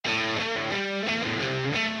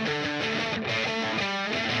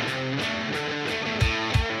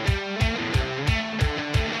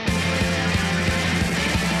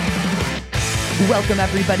Welcome,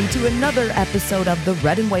 everybody, to another episode of the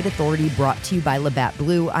Red and White Authority, brought to you by Labatt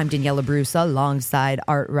Blue. I'm Daniella Bruce alongside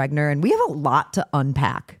Art Regner, and we have a lot to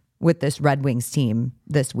unpack with this Red Wings team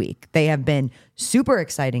this week. They have been super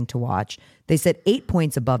exciting to watch. They sit 8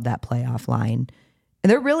 points above that playoff line,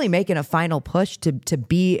 and they're really making a final push to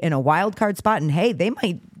be in a wild card spot. And hey, they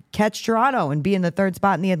might catch Toronto and be in the third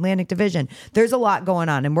spot in the Atlantic Division. There's a lot going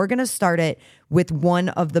on, and we're going to start it with one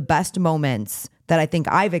of the best moments that I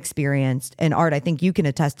think I've experienced. And Art, I think you can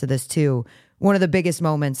attest to this too. One of the biggest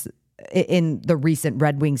moments in the recent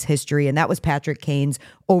Red Wings history, and that was Patrick Kane's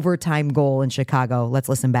overtime goal in Chicago. Let's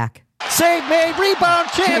listen back. Save made, rebound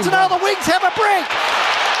chance, and now the Wings have a break.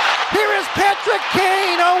 Here is Patrick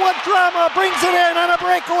Kane. Oh, what drama. Brings it in on a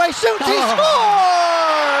breakaway. Shoots, he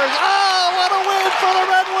scores! Oh, what a win for the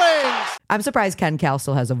Red Wings. I'm surprised Ken Kal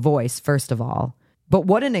still has a voice, first of all. But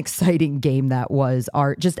what an exciting game that was,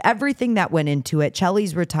 Art. Just everything that went into it.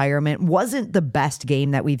 Chelly's retirement wasn't the best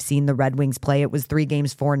game that we've seen the Red Wings play. It was 3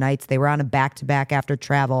 games, 4 nights. They were on a back-to-back after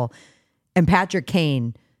travel. And Patrick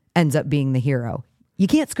Kane ends up being the hero. You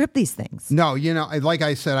can't script these things. No, like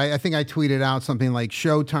I said, I think I tweeted out something like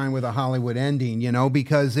Showtime with a Hollywood ending,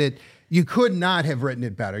 because you could not have written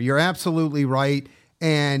it better. You're absolutely right.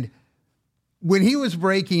 And when he was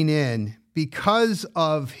breaking in, because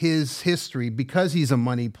of his history, because he's a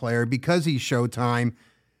money player, because he's Showtime,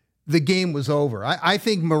 the game was over. I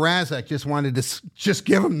think Mrazek just wanted to just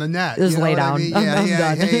give him the net. Just lay down. I mean?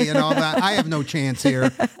 Yeah, hey, and all that. I have no chance here.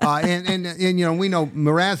 And we know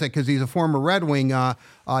Mrazek because he's a former Red Wing.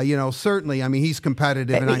 Certainly, I mean, he's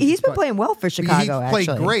competitive. And he's been playing well for Chicago, He played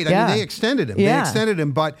actually. great. I mean, they extended him. Yeah. They extended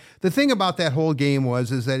him. But the thing about that whole game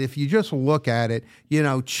is that if you just look at it,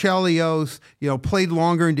 Chelios, played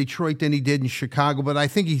longer in Detroit than he did in Chicago. But I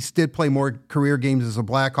think he did play more career games as a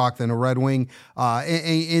Blackhawk than a Red Wing.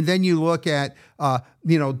 And then you look at,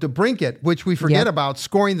 DeBrincat, which we forget about,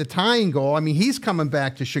 scoring the tying goal. I mean, he's coming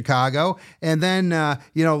back to Chicago. And then,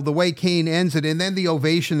 the way Kane ends it, and then the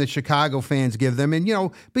ovation that Chicago fans give them.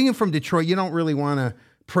 And, being from Detroit, you don't really want to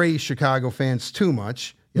praise Chicago fans too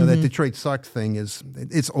much. That Detroit sucks thing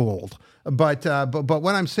it's old. But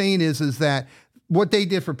what I'm saying is that what they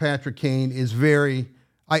did for Patrick Kane is very.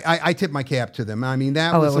 I tip my cap to them. I mean,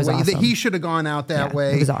 that was the way awesome. he should have gone out that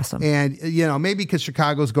way. It was awesome. And, maybe because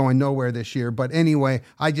Chicago's going nowhere this year. But anyway,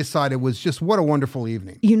 I just thought it was just what a wonderful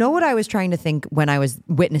evening. You know what I was trying to think when I was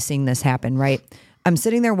witnessing this happen, right? I'm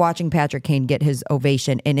sitting there watching Patrick Kane get his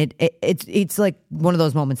ovation, and it's like one of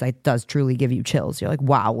those moments that does truly give you chills. You're like,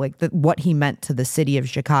 wow, like what he meant to the city of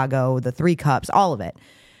Chicago, the 3 cups, all of it.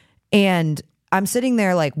 And I'm sitting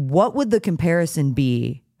there like, what would the comparison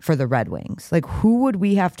be for the Red Wings? Like, who would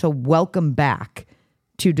we have to welcome back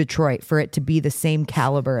to Detroit for it to be the same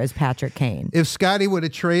caliber as Patrick Kane? If Scotty would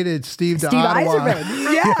have traded Steve to Ottawa.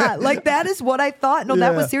 Yzerman. Yeah, like that is what I thought. No,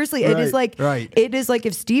 that was seriously, it is like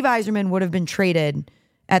if Steve Yzerman would have been traded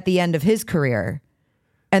at the end of his career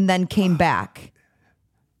and then came back.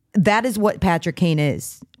 That is what Patrick Kane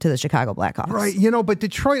is to the Chicago Blackhawks. Right, but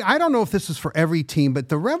Detroit, I don't know if this is for every team, but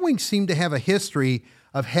the Red Wings seem to have a history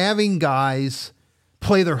of having guys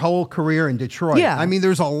play their whole career in Detroit. Yeah. I mean,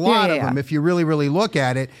 there's a lot of them if you really, really look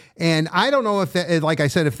at it. And I don't know if that, like I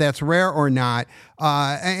said, if that's rare or not.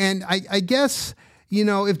 And I guess,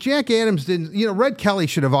 if Jack Adams didn't, Red Kelly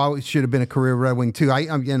should have been a career Red Wing too.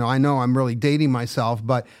 I know I'm really dating myself,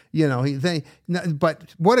 but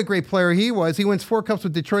but what a great player he was. He wins 4 cups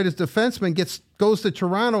with Detroit as defenseman, goes to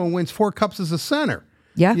Toronto and wins 4 cups as a center.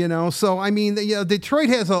 Yeah. So I mean, Detroit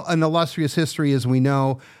has an illustrious history, as we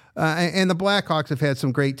know. And the Blackhawks have had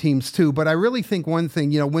some great teams too, but I really think one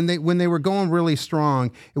thing, when they were going really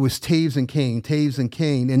strong, it was Taves and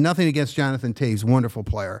Kane, and nothing against Jonathan Taves, wonderful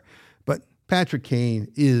player, but Patrick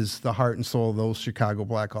Kane is the heart and soul of those Chicago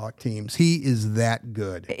Blackhawk teams. He is that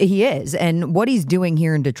good. He is, and what he's doing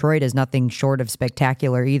here in Detroit is nothing short of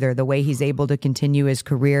spectacular either. The way he's able to continue his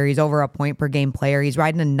career, he's over a point-per-game player. He's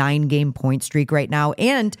riding a 9-game point streak right now,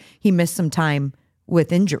 and he missed some time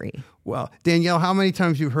with injury. Well, Danielle, how many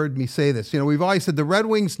times you've heard me say this? We've always said the Red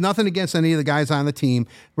Wings, nothing against any of the guys on the team,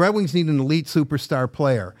 Red Wings need an elite superstar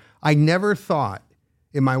player. I never thought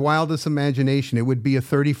in my wildest imagination it would be a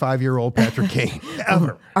 35-year-old Patrick Kane,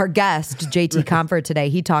 ever. Our guest, JT Compher, today,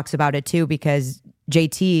 he talks about it too because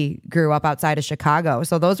JT grew up outside of Chicago.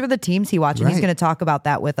 So those were the teams he watched. And he's going to talk about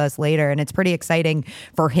that with us later. And it's pretty exciting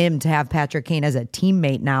for him to have Patrick Kane as a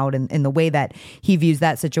teammate now. And the way that he views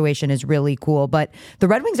that situation is really cool. But the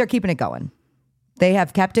Red Wings are keeping it going. They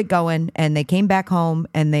have kept it going, and they came back home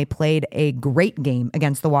and they played a great game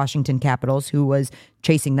against the Washington Capitals, who was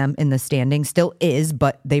chasing them in the standings, still is,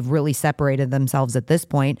 but they've really separated themselves at this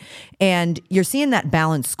point. And you're seeing that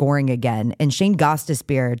balanced scoring again. And Shane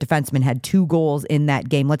Gostisbehere, defenseman, had 2 goals in that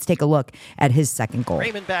game. Let's take a look at his second goal.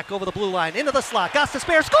 Raymond back over the blue line, into the slot.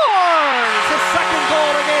 Gostisbehere scores! His second goal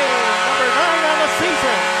of the game, number 9 on the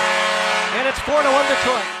season. And it's 4-1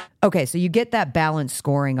 Detroit. Okay, so you get that balanced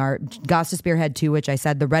scoring. Art Gostisbehere had 2, which I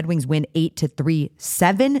said. The Red Wings win 8-3,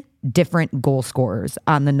 7 different goal scorers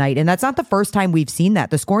on the night. And that's not the first time we've seen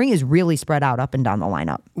that. The scoring is really spread out up and down the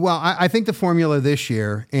lineup. Well, I think the formula this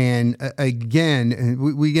year, and again,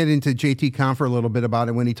 we get into JT Compher a little bit about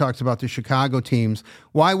it when he talks about the Chicago teams.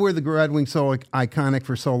 Why were the Red Wings so iconic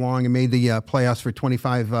for so long and made the playoffs for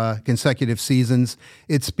 25 consecutive seasons?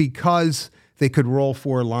 It's because they could roll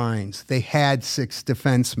 4 lines. They had 6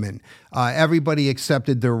 defensemen. Everybody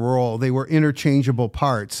accepted their role. They were interchangeable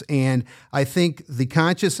parts. And I think the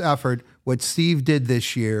conscious effort, what Steve did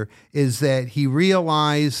this year, is that he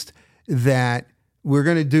realized that we're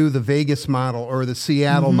going to do the Vegas model or the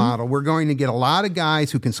Seattle model. We're going to get a lot of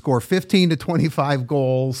guys who can score 15 to 25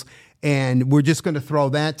 goals, and we're just going to throw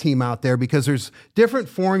that team out there because there's different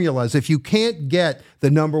formulas. If you can't get the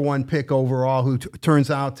number 1 pick overall, who turns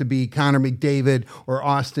out to be Connor McDavid or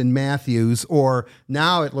Austin Matthews, or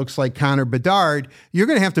now it looks like Connor Bedard, you're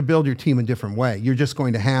going to have to build your team a different way. You're just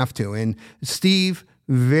going to have to. And Steve,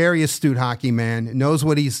 very astute hockey man, knows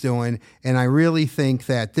what he's doing. And I really think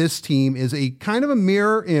that this team is a kind of a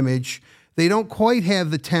mirror image. They don't quite have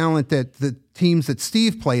the talent that the teams that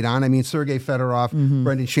Steve played on. I mean, Sergei Fedorov,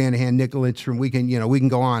 Brendan Shanahan, Nick Lidstrom, we can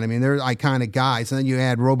go on. I mean, they're iconic guys. And then you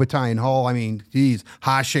add Robitaille and Hull. I mean, geez,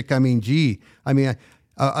 Hasek. I mean,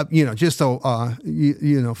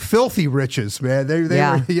 filthy riches, man. They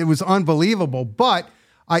were, it was unbelievable. But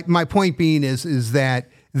my point being is that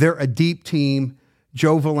they're a deep team.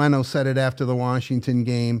 Joe Veleno said it after the Washington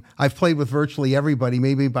game. I've played with virtually everybody,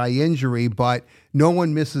 maybe by injury, but no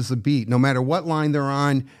one misses a beat. No matter what line they're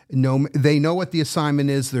on, they know what the assignment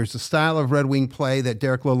is. There's a style of Red Wing play that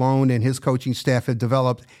Derek Lalonde and his coaching staff have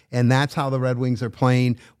developed, and that's how the Red Wings are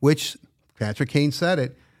playing, which Patrick Kane said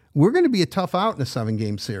it. We're going to be a tough out in a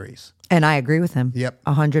 7-game series. And I agree with him. Yep.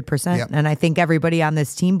 100%. Yep. And I think everybody on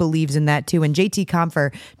this team believes in that too. And JT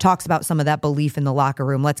Compher talks about some of that belief in the locker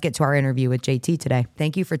room. Let's get to our interview with JT today.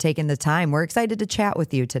 Thank you for taking the time. We're excited to chat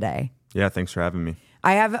with you today. Yeah, thanks for having me.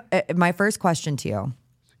 I have my first question to you.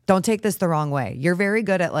 Don't take this the wrong way. You're very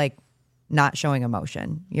good at not showing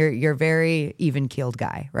emotion. You're very even-keeled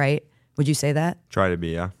guy, right? Would you say that? Try to be,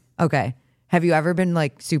 yeah. Okay. Have you ever been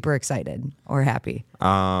super excited or happy?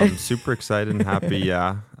 Super excited and happy,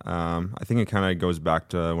 yeah. I think it kind of goes back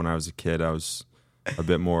to when I was a kid. I was a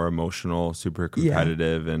bit more emotional, super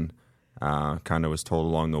competitive, and kind of was told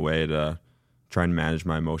along the way to try and manage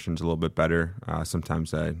my emotions a little bit better.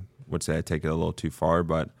 Sometimes I would say I take it a little too far,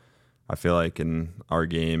 but I feel like in our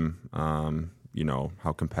game,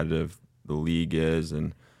 how competitive the league is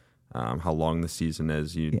and how long the season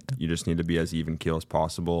is, you just need to be as even keel as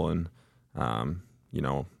possible. And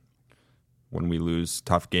when we lose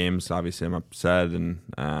tough games, obviously I'm upset,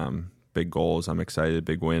 and big goals, I'm excited,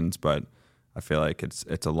 big wins, but I feel like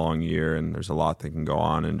it's a long year and there's a lot that can go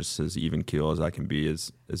on, and just as even keel as I can be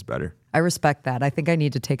is better. I respect that. I think I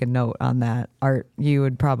need to take a note on that. Art, you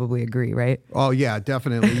would probably agree, right? Oh yeah,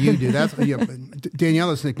 definitely. You do. That's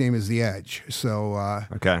Daniella's nickname is the Edge. So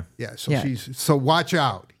okay. Yeah. So watch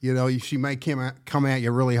out. She might come at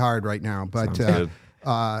you really hard right now. But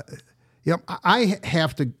I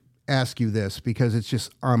have to ask you this because it's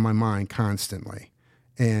just on my mind constantly,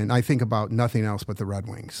 and I think about nothing else but the Red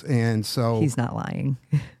Wings. And so he's not lying.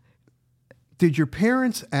 Did your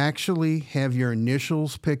parents actually have your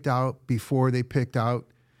initials picked out before they picked out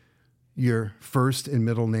your first and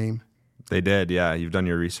middle name? They did, yeah. You've done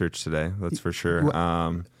your research today, that's for sure.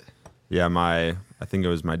 I think it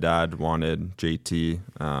was my dad wanted JT,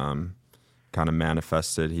 kind of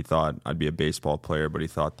manifested. He thought I'd be a baseball player, but he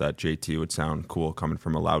thought that JT would sound cool coming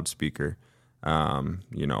from a loudspeaker, a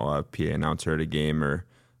PA announcer at a game or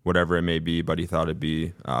whatever it may be, but he thought it'd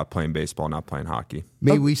be playing baseball, not playing hockey.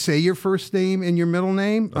 May we say your first name and your middle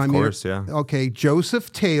name? Of course, yeah. Okay,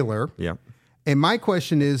 Joseph Taylor. Yeah. And my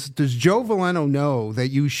question is, does Joe Veleno know that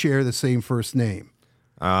you share the same first name?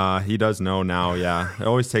 He does know now, yeah. It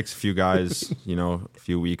always takes a few guys, a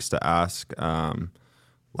few weeks to ask.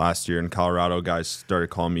 Last year in Colorado, guys started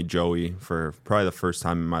calling me Joey for probably the first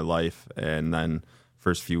time in my life. And then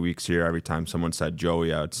first few weeks here, every time someone said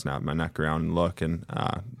Joey, I would snap my neck around and look. And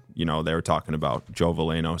they were talking about Joe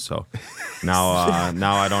Valeno. So now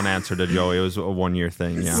I don't answer to Joey. It was a 1-year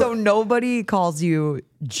thing. Yeah. So nobody calls you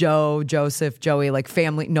Joe, Joseph, Joey, like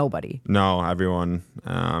family, nobody? No, everyone.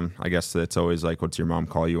 I guess it's always like, what's your mom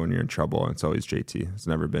call you when you're in trouble? And it's always JT. It's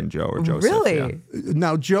never been Joe or Joseph. Really? Yeah.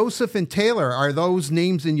 Now, Joseph and Taylor, are those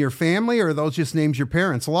names in your family, or are those just names your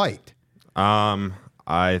parents liked?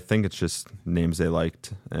 I think it's just names they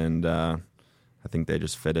liked, and I think they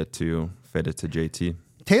just fit it to JT.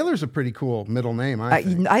 Taylor's a pretty cool middle name, I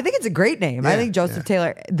think. I think it's a great name. I think Joseph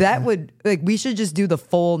Taylor, that would, we should just do the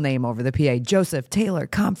full name over the PA. Joseph Taylor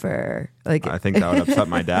Compher. I think that would upset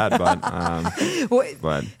my dad,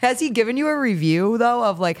 but has he given you a review though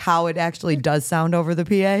of like how it actually does sound over the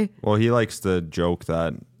PA? Well, he likes to joke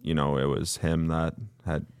that, it was him that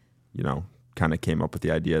had, kind of came up with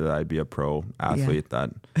the idea that I'd be a pro athlete,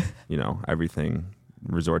 that, everything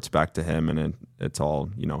resorts back to him, and it's all,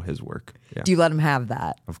 his work. Yeah. Do you let him have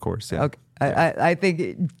that? Of course, yeah. Okay. I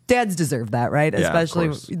think dads deserve that, right? Yeah, Especially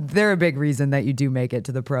they're a big reason that you do make it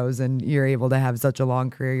to the pros and you're able to have such a long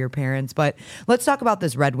career, your parents. But let's talk about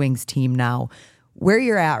this Red Wings team now. Where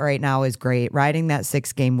you're at right now is great. Riding that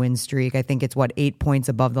 6-game win streak. I think it's 8 points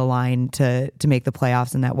above the line to make the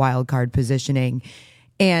playoffs in that wild card positioning.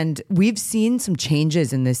 And we've seen some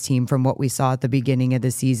changes in this team from what we saw at the beginning of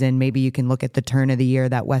the season. Maybe you can look at the turn of the year,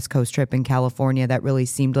 that West Coast trip in California, that really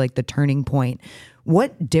seemed like the turning point.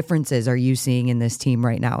 What differences are you seeing in this team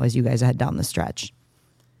right now as you guys head down the stretch?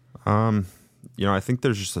 I think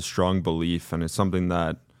there's just a strong belief, and it's something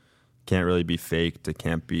that can't really be faked. It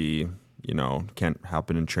can't be, can't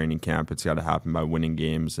happen in training camp. It's got to happen by winning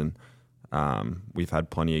games. And we've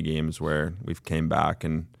had plenty of games where we've came back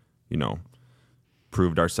and,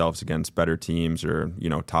 proved ourselves against better teams or,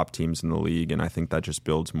 top teams in the league. And I think that just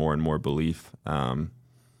builds more and more belief.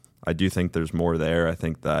 I do think there's more there. I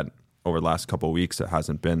think that over the last couple of weeks, it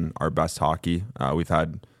hasn't been our best hockey. We've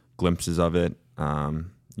had glimpses of it.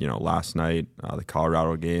 Last night, the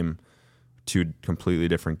Colorado game, 2 completely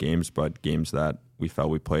different games, but games that we felt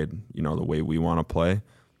we played, the way we want to play.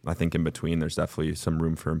 I think in between, there's definitely some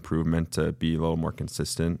room for improvement to be a little more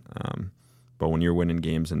consistent. But when you're winning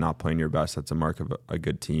games and not playing your best, that's a mark of a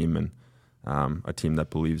good team and a team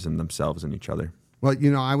that believes in themselves and each other. Well,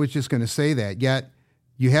 I was just going to say that. Yet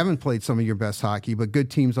you haven't played some of your best hockey, but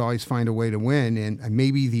good teams always find a way to win. And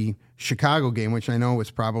maybe the Chicago game, which I know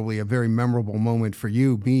was probably a very memorable moment for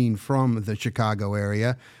you, being from the Chicago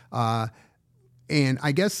area. And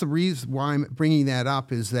I guess the reason why I'm bringing that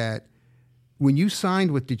up is that when you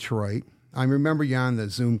signed with Detroit, I remember you on the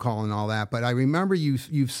Zoom call and all that, but I remember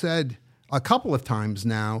you've said a couple of times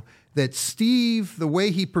now that Steve, the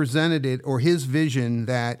way he presented it, or his vision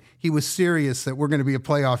that he was serious that we're going to be a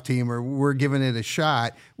playoff team or we're giving it a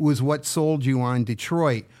shot, was what sold you on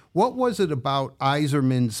Detroit. What was it about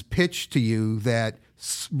Yzerman's pitch to you that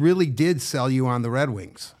really did sell you on the Red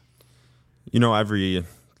Wings? Every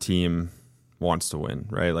team wants to win,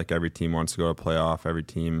 right? Like every team wants to go to playoff. Every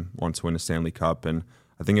team wants to win a Stanley Cup. And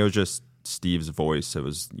I think it was just Steve's voice. It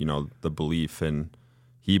was, the belief, and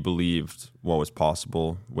he believed what was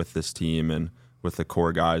possible with this team and with the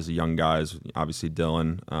core guys, the young guys, obviously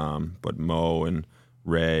Dylan, but Mo and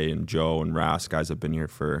Ray and Joe and Rask, guys have been here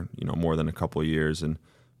for, more than a couple of years, and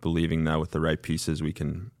believing that with the right pieces, we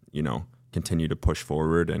can, continue to push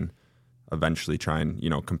forward and eventually try and,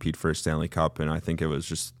 compete for a Stanley Cup. And I think it was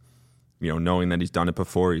just, knowing that he's done it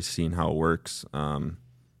before, he's seen how it works.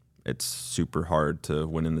 It's super hard to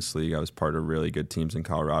win in this league. I was part of really good teams in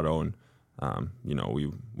Colorado, and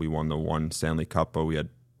we won the one Stanley Cup, but we had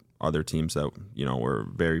other teams that, were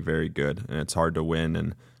very, very good, and it's hard to win.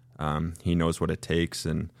 And he knows what it takes,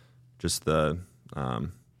 and just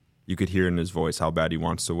you could hear in his voice how bad he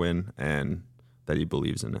wants to win and that he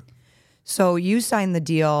believes in it. So you signed the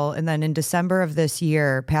deal, and then in December of this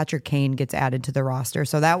year, Patrick Kane gets added to theroster.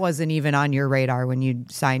 So that wasn't even on your radar when you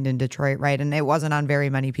signed in Detroit, right? And it wasn't on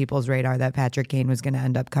very many people's radar that Patrick Kane was going to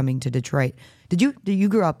end up coming to Detroit. You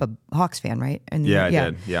grew up a Hawks fan, right? And I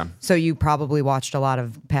did, yeah. So you probably watched a lot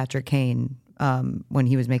of Patrick Kane when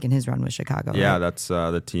he was making his run with Chicago. Yeah, right? That's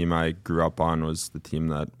the team I grew up on, was the team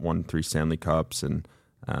that won 3 Stanley Cups and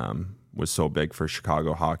was so big for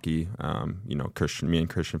Chicago hockey. Me and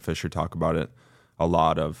Christian Fisher talk about it a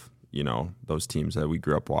lot, of, those teams that we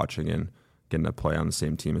grew up watching and getting to play on the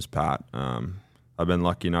same team as Pat. I've been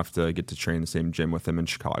lucky enough to get to train the same gym with him in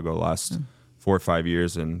Chicago the last 4 or 5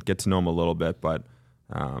 years and get to know him a little bit, but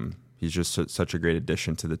he's just such a great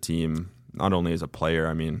addition to the team, not only as a player.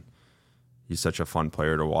 I mean, he's such a fun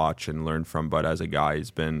player to watch and learn from, but as a guy,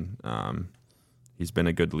 he's been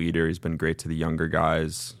a good leader. He's been great to the younger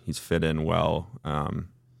guys. He's fit in well.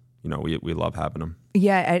 we love having him.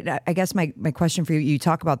 Yeah, I guess my question for you, you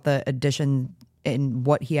talk about the addition in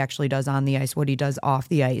what he actually does on the ice, what he does off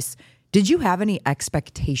the ice. Did you have any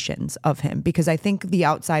expectations of him? Because I think the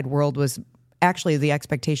outside world was actually, the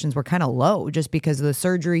expectations were kind of low just because of the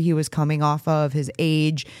surgery he was coming off of, his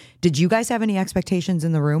age. Did you guys have any expectations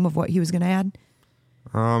in the room of what he was going to add?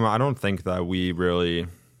 I don't think that we really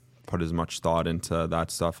put as much thought into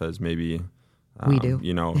that stuff as maybe we do.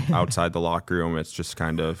 Outside the locker room. It's just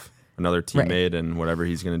kind of another teammate and whatever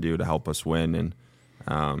he's going to do to help us win.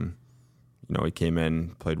 And, he came in,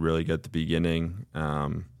 played really good at the beginning,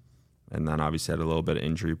 and then obviously had a little bit of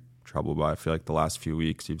injury trouble. But I feel like the last few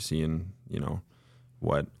weeks you've seen,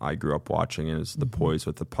 what I grew up watching is the poise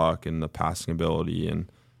with the puck and the passing ability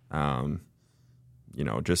and,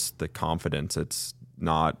 just the confidence. It's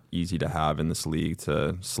not easy to have in this league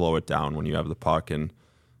to slow it down when you have the puck and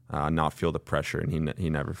not feel the pressure. And he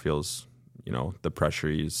never feels, the pressure.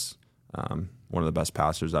 He's one of the best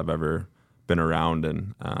passers I've ever been around.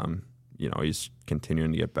 And, he's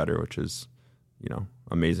continuing to get better, which is,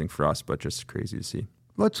 amazing for us, but just crazy to see.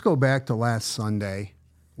 Let's go back to last Sunday.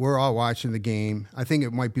 We're all watching the game. I think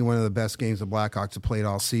it might be one of the best games the Blackhawks have played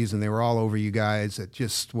all season. They were all over you guys. It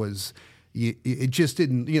just was, it just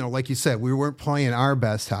didn't, like you said, we weren't playing our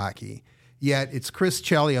best hockey. Yet it's Chris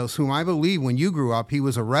Chelios, whom I believe when you grew up, he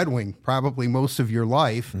was a Red Wing probably most of your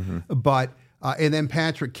life. Mm-hmm. But, and then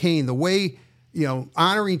Patrick Kane, the way,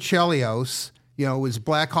 honoring Chelios, his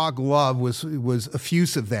Blackhawk love was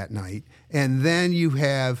effusive that night. And then you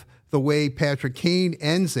have the way Patrick Kane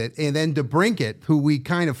ends it, and then DeBrincat, who we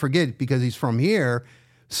kind of forget because he's from here,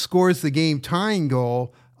 scores the game-tying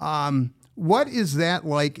goal. What is that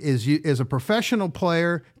like as a professional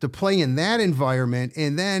player to play in that environment,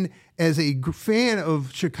 and then as a fan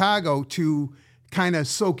of Chicago to kind of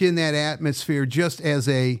soak in that atmosphere just as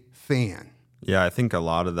a fan? Yeah, I think a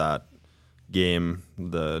lot of that game,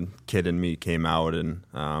 the kid in me came out and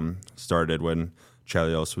started when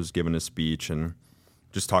Chelios was giving his speech and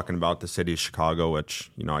just talking about the city of Chicago,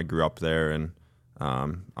 which, I grew up there and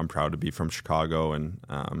I'm proud to be from Chicago. And,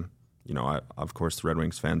 of course, the Red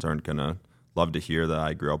Wings fans aren't going to love to hear that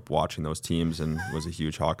I grew up watching those teams and was a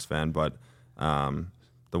huge Hawks fan. But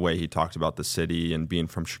the way he talked about the city and being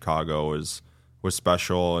from Chicago was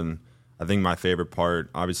special. And I think my favorite part,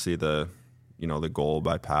 obviously the goal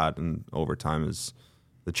by Pat in overtime is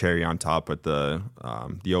the cherry on top, but the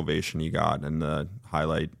ovation he got and the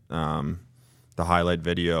highlight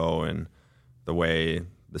video and the way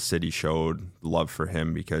the city showed love for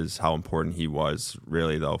him because how important he was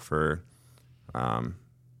really though for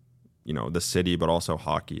the city, but also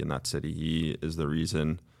hockey in that city. He is the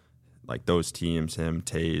reason, like those teams, him,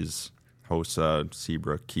 Taze, Hossa,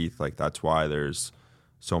 Seabrook, Keith, like that's why there's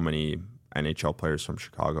so many NHL players from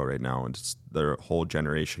Chicago right now, and their whole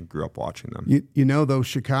generation grew up watching them. Those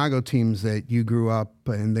Chicago teams that you grew up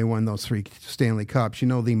and they won those 3 Stanley Cups,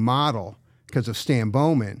 the model because of Stan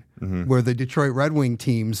Bowman, mm-hmm. were the Detroit Red Wing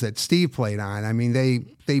teams that Steve played on. I mean,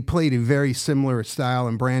 they played a very similar style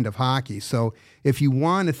and brand of hockey. So if you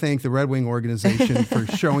want to thank the Red Wing organization for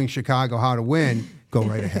showing Chicago how to win, go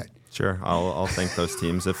right ahead. Sure, I'll thank those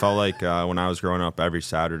teams. It felt like when I was growing up, every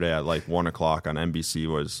Saturday at like 1 o'clock on NBC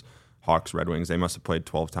was Hawks Red Wings. They must have played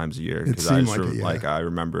 12 times a year because I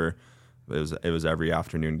remember it was every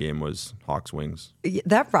afternoon game was Hawks Wings.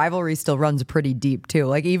 That rivalry still runs pretty deep too.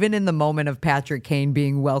 Like even in the moment of Patrick Kane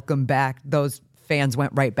being welcomed back, those fans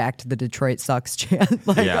went right back to the Detroit sucks chant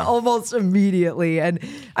almost immediately. And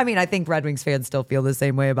I mean, I think Red Wings fans still feel the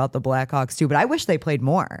same way about the Blackhawks too, but I wish they played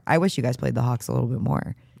more. I wish you guys played the Hawks a little bit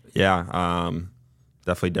more. Yeah,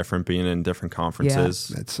 definitely different being in different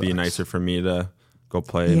conferences. Yeah, it'd be nicer for me to go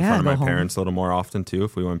play in front of my parents a little more often too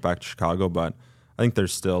if we went back to Chicago. But I think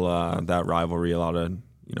there's still that rivalry. A lot of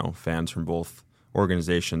fans from both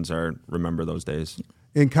organizations remember those days.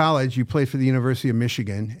 In college, you played for the University of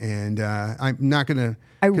Michigan, and I'm not going to.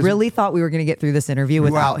 I really thought we were going to get through this interview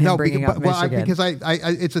without him bringing up Michigan. Because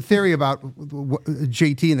it's a theory about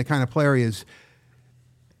JT and the kind of player he is.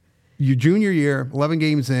 Your junior year, 11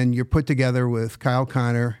 games in, you're put together with Kyle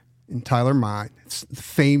Connor and Tyler Mott,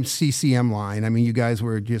 famed CCM line. I mean, you guys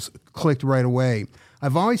were just clicked right away.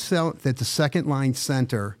 I've always felt that the second line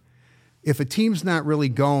center, if a team's not really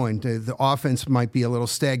going, the offense might be a little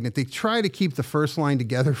stagnant. They try to keep the first line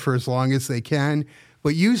together for as long as they can,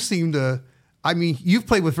 but you seem to, I mean, you've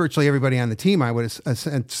played with virtually everybody on the team, I would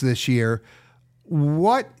sense this year.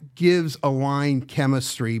 What gives a line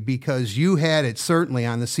chemistry? Because you had it certainly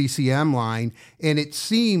on the CCM line, and it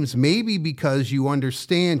seems maybe because you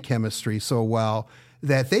understand chemistry so well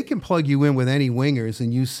that they can plug you in with any wingers,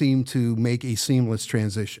 and you seem to make a seamless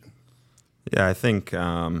transition. Yeah, I think,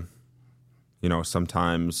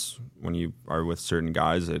 sometimes when you are with certain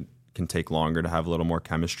guys, it can take longer to have a little more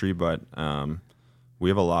chemistry, but we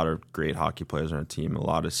have a lot of great hockey players on our team, a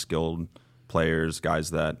lot of skilled players,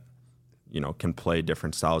 guys that, can play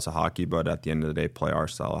different styles of hockey, but at the end of the day, play our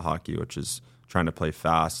style of hockey, which is trying to play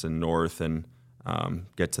fast and north and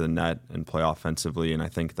get to the net and play offensively. And I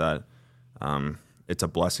think that it's a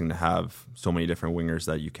blessing to have so many different wingers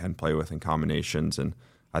that you can play with in combinations. And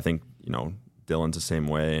I think, Dylan's the same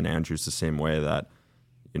way and Andrew's the same way, that,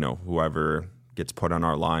 whoever gets put on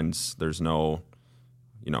our lines, there's no,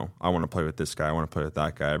 I want to play with this guy, I want to play with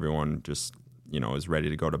that guy. Everyone just, is ready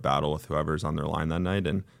to go to battle with whoever's on their line that night.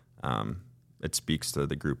 And it speaks to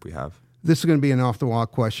the group we have. This is going to be an off-the-wall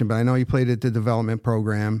question, but I know you played at the development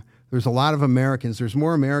program. There's a lot of Americans. There's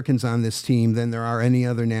more Americans on this team than there are any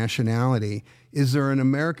other nationality. Is there an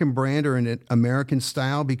American brand or an American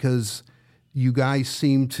style? Because you guys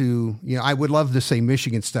seem to, I would love to say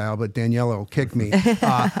Michigan style, but Daniella will kick me.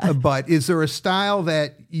 But is there a style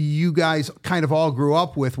that you guys kind of all grew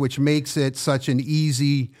up with, which makes it such an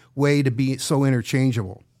easy way to be so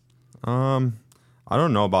interchangeable? I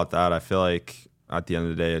don't know about that. I feel like at the end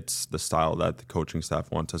of the day, it's the style that the coaching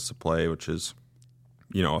staff wants us to play, which is,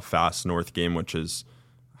 a fast north game, which is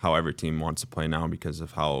how every team wants to play now because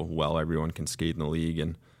of how well everyone can skate in the league.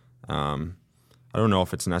 And I don't know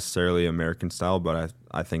if it's necessarily American style, but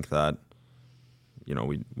I think that,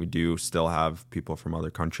 we do still have people from other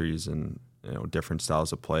countries and, different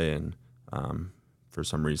styles of play. And for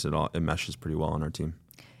some reason, it meshes pretty well on our team.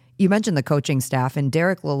 You mentioned the coaching staff, and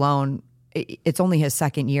Derek Lalone, it's only his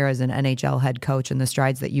second year as an NHL head coach, and the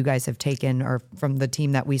strides that you guys have taken, or from the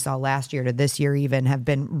team that we saw last year to this year even, have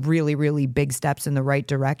been really, really big steps in the right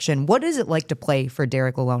direction. What is it like to play for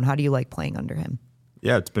Derek Lalone? How do you like playing under him?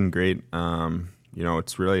 Yeah, it's been great.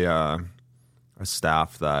 It's really a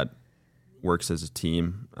staff that works as a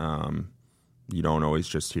team. You don't always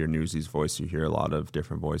just hear Newsy's voice. You hear a lot of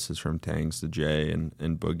different voices from Tangs to Jay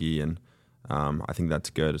and Boogie, and I think that's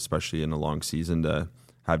good, especially in a long season, to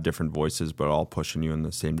have different voices, but all pushing you in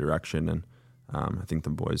the same direction. And I think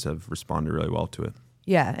the boys have responded really well to it.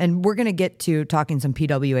 Yeah, and we're going to get to talking some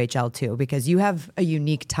PWHL too, because you have a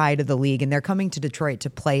unique tie to the league, and they're coming to Detroit to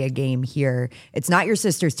play a game here. It's not your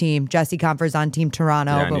sister's team. Jesse Compher's on Team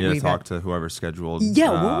Toronto. Yeah, I need to talk to whoever scheduled.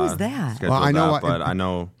 Yeah, what was that? Well, I know, but I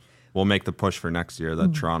know we'll make the push for next year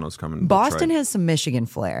that Toronto's coming to Boston Detroit. Has some Michigan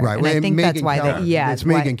flair, right? And I think that's why. It's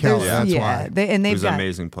Megan Keller. That's why. And they've Who's got an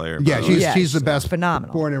amazing player. Yeah, she's the best,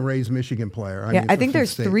 phenomenal, born and raised Michigan player. I think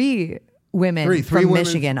there's three women from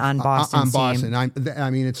Michigan on Boston's team. I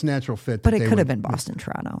mean, it's natural fit. But it could have been Boston,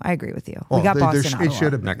 Toronto. I agree with you. We got Boston. It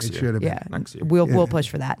should have been. Next year. It should have been. Yeah, next year. We'll push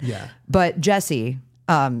for that. Yeah. But Jesse,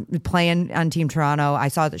 playing on Team Toronto, I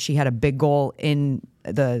saw that she had a big goal in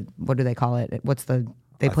the, what do they call it?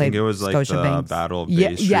 They played. I think it was like the Battle of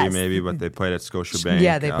Bay Street, maybe, but they played at Scotiabank.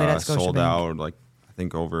 Yeah, they played at Scotiabank. Sold out, I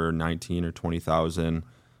think over 19 or 20,000.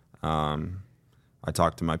 I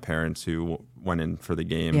talked to my parents who went in for the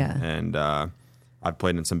game, and I've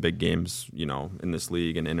played in some big games, in this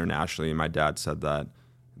league and internationally. And my dad said that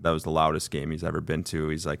was the loudest game he's ever been to.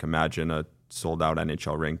 He's like, imagine a sold out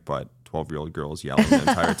NHL rink, but 12-year-old girls yelling the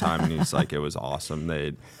entire time. And he's like, it was awesome.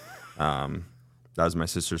 That was my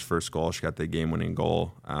sister's first goal. She got the game-winning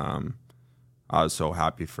goal. I was so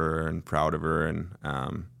happy for her and proud of her, and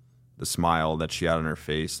the smile that she had on her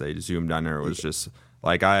face. They zoomed on her. It was just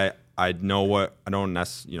like I'm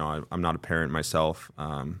not a parent myself,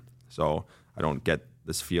 so I don't get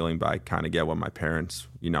this feeling, but I kind of get what my parents,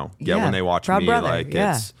 get when they watch me. Brother,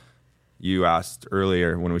 It's. You asked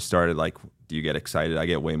earlier when we started, do you get excited? I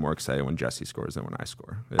get way more excited when Jesse scores than when I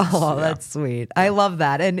score. That's sweet. I love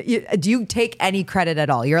that. And do you take any credit at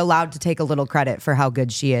all? You're allowed to take a little credit for how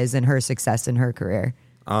good she is and her success in her career.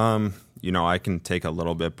 I can take a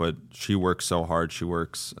little bit, but she works so hard. She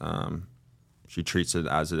works. She treats it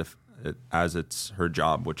as it's her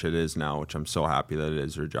job, which it is now. Which I'm so happy that it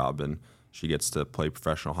is her job, and she gets to play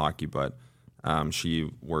professional hockey. But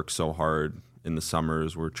she works so hard in the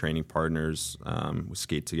summers. We're training partners. We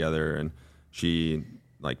skate together, and she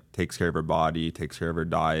takes care of her body, takes care of her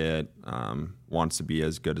diet, wants to be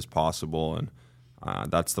as good as possible. And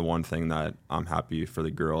that's the one thing that I'm happy for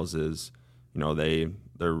the girls is,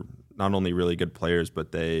 they're not only really good players,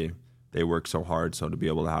 but they work so hard. So to be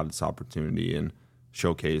able to have this opportunity and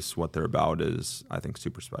showcase what they're about is, I think,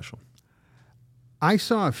 super special. I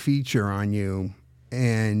saw a feature on you,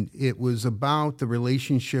 and it was about the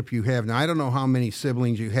relationship you have. Now, I don't know how many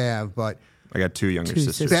siblings you have, but I got two younger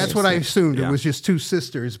sisters. That's what I assumed. Yeah. It was just two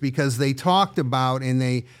sisters, because they talked about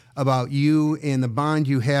you and the bond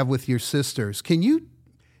you have with your sisters. Can you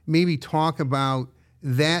maybe talk about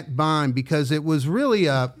that bond, because it was really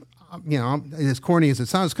as corny as it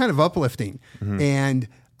sounds, kind of uplifting. And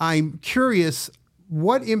I'm curious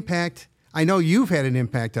what impact. I know you've had an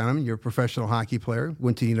impact on him. You're a professional hockey player,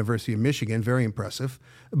 went to the University of Michigan, very impressive.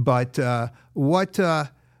 But what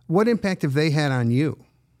impact have they had on you?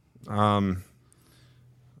 I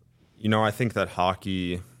think that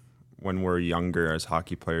hockey, when we're younger as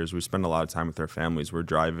hockey players, we spend a lot of time with our families. We're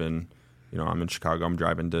driving, I'm in Chicago, I'm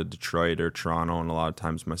driving to Detroit or Toronto, and a lot of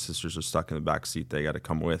times my sisters are stuck in the back seat. They got to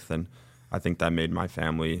come with, and I think that made my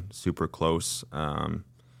family super close.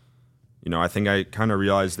 I think I kind of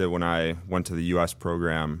realized that when I went to the U.S.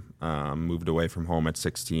 program, moved away from home at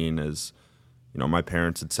 16, is, my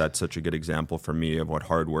parents had set such a good example for me of what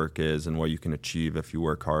hard work is and what you can achieve if you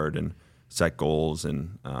work hard and set goals.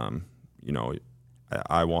 And,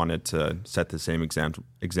 I wanted to set the same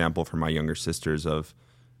example for my younger sisters of,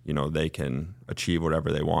 they can achieve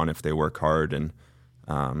whatever they want if they work hard. And,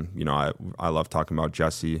 I love talking about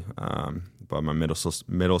Jessie, but my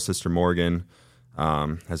middle sister, Morgan,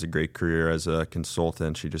 has a great career as a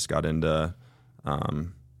consultant. She just got into,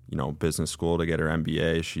 business school to get her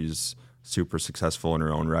MBA. She's super successful in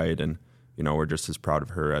her own right. And, we're just as proud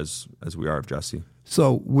of her as we are of Jessie.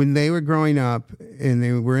 So when they were growing up and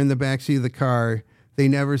they were in the backseat of the car, they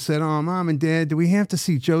never said, "Oh, Mom and Dad, do we have to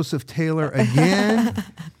see Joseph Taylor again?"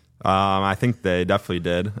 I think they definitely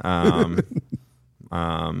did. I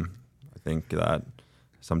think that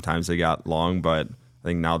sometimes they got long, but I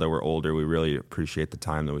think now that we're older, we really appreciate the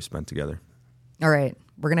time that we spent together. All right.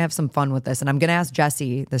 We're going to have some fun with this, and I'm going to ask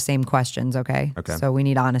Jessie the same questions, okay? Okay. So we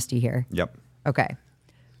need honesty here. Yep. Okay.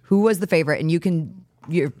 Who was the favorite? And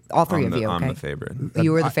you're all three of you, okay? I'm the favorite.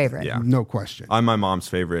 You were the favorite. Yeah. No question. I'm my mom's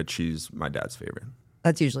favorite. She's my dad's favorite.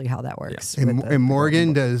 That's usually how that works. Yeah. And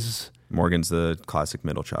Morgan does... Morgan's the classic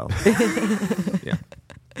middle child. Yeah.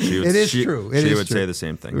 It is true. She would say the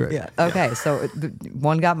same thing. Right. Yeah. Okay. So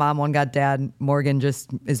one got mom, one got dad. Morgan just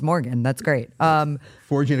is Morgan. That's great.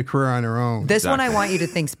 Forging a career on her own. This one I want you to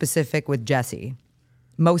think specific with Jessie.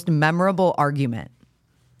 Most memorable argument.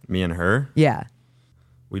 Me and her? Yeah.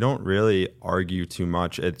 We don't really argue too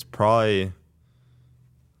much. It's probably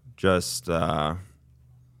just the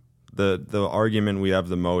argument we have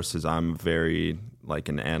the most is I'm very like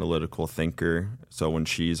an analytical thinker. So when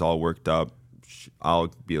she's all worked up,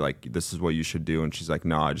 I'll be like, "This is what you should do," and she's like,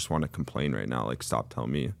 "No, I just want to complain right now. Like, stop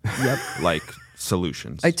telling me like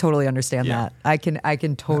solutions." I totally understand that. I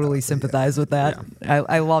can totally sympathize with that. Yeah.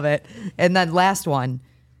 I love it. And then last one.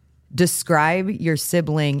 Describe your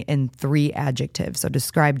sibling in 3 adjectives. So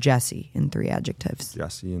describe Jessie in 3 adjectives.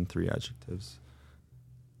 Jessie in 3 adjectives.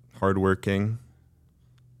 Hardworking.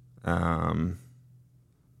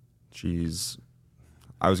 She's,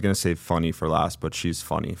 I was going to say funny for last, but she's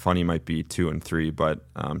funny. Funny might be 2 and 3, but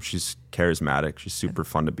she's charismatic. She's super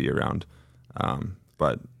fun to be around.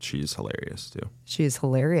 But she's hilarious too. She's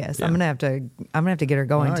hilarious. Yeah. I'm gonna have to get her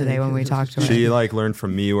going today when we talk to her. She learned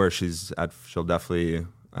from me where she'll definitely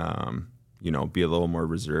be a little more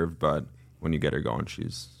reserved, but when you get her going,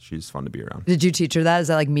 she's fun to be around. Did you teach her that? Is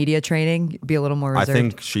that like media training? Be a little more reserved? I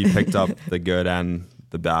think she picked up the good and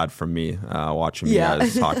the bad from me, watching me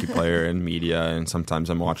as a hockey player in media, and sometimes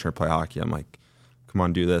I'm watching her play hockey. I'm like, "Come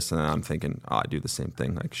on, do this," and then I'm thinking, "Oh, I do the same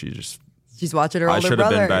thing." Like she's watching her older brother. I should have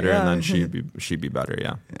been better, and then she'd be better.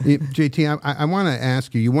 Yeah. JT, I want to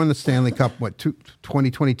ask you. You won the Stanley Cup.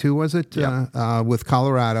 2022 was it? Yeah. With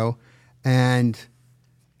Colorado, and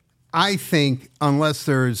I think unless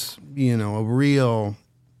there's a real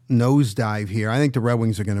nosedive here, I think the Red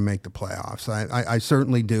Wings are going to make the playoffs. I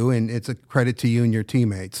certainly do, and it's a credit to you and your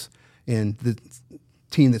teammates and the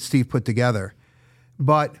team that Steve put together.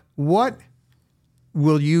 But what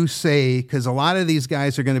will you say, because a lot of these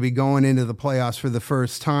guys are going to be going into the playoffs for the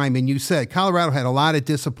first time, and you said Colorado had a lot of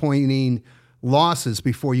disappointing losses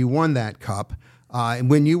before you won that cup, and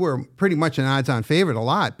when you were pretty much an odds-on favorite a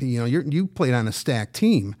lot. You played on a stacked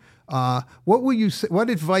team. What will you say? What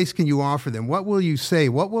advice can you offer them? What will you say?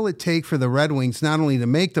 What will it take for the Red Wings not only to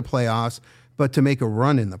make the playoffs, but to make a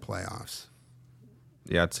run in the playoffs?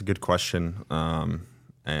 Yeah, it's a good question.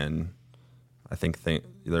 And I think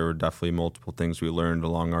there were definitely multiple things we learned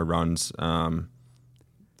along our runs.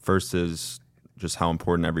 First is just how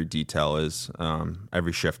important every detail is.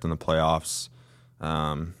 Every shift in the playoffs,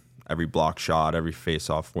 every block shot, every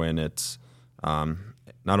face-off win. It's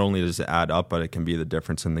not only does it add up, but it can be the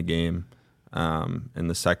difference in the game. And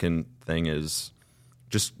the second thing is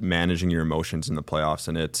just managing your emotions in the playoffs.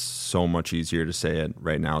 And it's so much easier to say it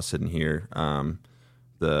right now sitting here.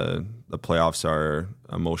 The playoffs are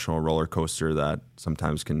an emotional roller coaster that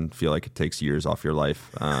sometimes can feel like it takes years off your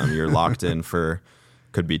life. You're locked in for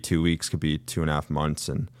could be 2 weeks, could be 2.5 months.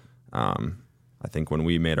 And I think when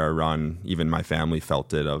we made our run, even my family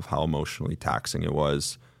felt it of how emotionally taxing it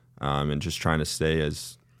was. And just trying to stay,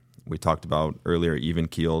 as we talked about earlier, even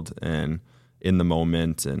keeled and in the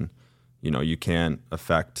moment. And, you can't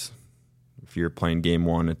affect, if you're playing game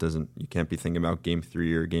 1, you can't be thinking about game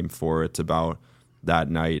 3 or game 4. It's about that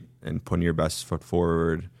night and putting your best foot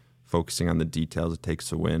forward, focusing on the details it takes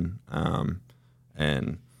to win.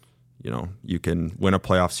 And, you can win a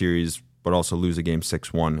playoff series, but also lose a game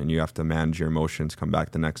 6-1, and you have to manage your emotions, come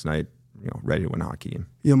back the next night, ready to win a hockey game.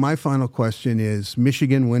 My final question is,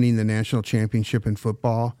 Michigan winning the national championship in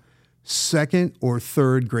football, second or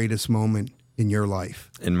third greatest moment in your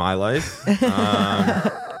life? In my life?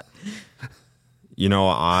 I'm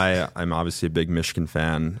obviously a big Michigan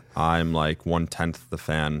fan. I'm like 1/10 the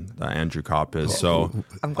fan that Andrew Kopp is. So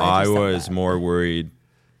I was more worried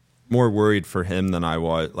for him than I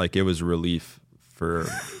was. Like, it was relief for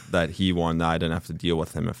that he won, that I didn't have to deal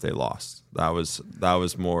with him if they lost. That was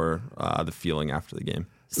more the feeling after the game.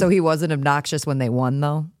 So he wasn't obnoxious when they won,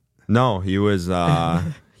 though? No, he was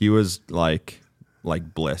like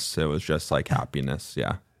bliss. It was just like happiness.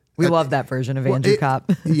 Yeah. We love that version of Andrew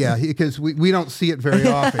Kopp. Yeah, because we don't see it very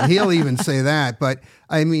often. He'll even say that. But,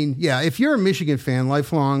 if you're a Michigan fan,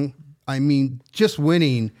 lifelong, just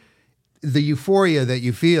winning, the euphoria that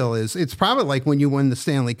you feel it's probably like when you win the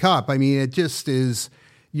Stanley Cup. It just is,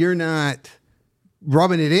 you're not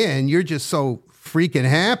rubbing it in. You're just so freaking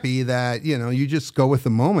happy that, you just go with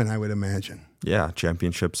the moment, I would imagine. Yeah,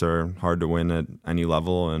 championships are hard to win at any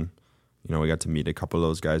level. And, we got to meet a couple of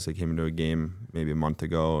those guys that came into a game maybe a month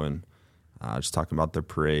ago and just talking about their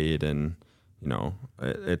parade. And,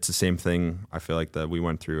 it's the same thing I feel like that we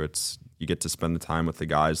went through. You get to spend the time with the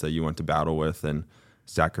guys that you went to battle with and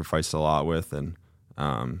sacrificed a lot with. And,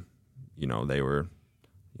 they were,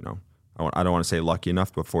 I don't want to say lucky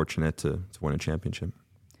enough, but fortunate to win a championship.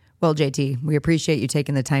 Well, JT, we appreciate you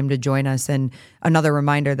taking the time to join us. And another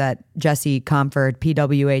reminder that Jesse Compher,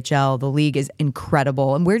 PWHL, the league is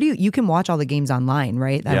incredible. And where you can watch all the games online,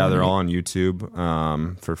 right? Yeah, they're all on YouTube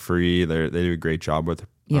for free. They do a great job with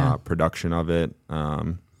production of it.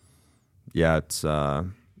 It's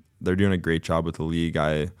they're doing a great job with the league.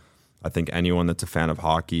 I think anyone that's a fan of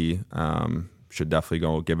hockey should definitely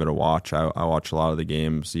go give it a watch. I watch a lot of the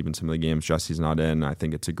games, even some of the games Jesse's not in. I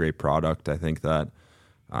think it's a great product. I think that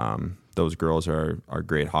those girls are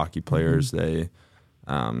great hockey players.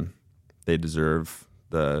 Mm-hmm. They deserve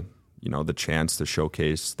the chance to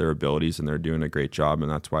showcase their abilities, and they're doing a great job. And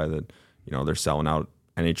that's why they're selling out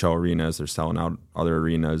NHL arenas. They're selling out other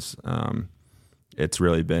arenas. It's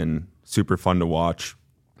really been super fun to watch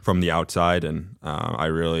from the outside. And I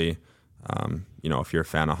really, if you're a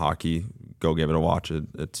fan of hockey, go give it a watch.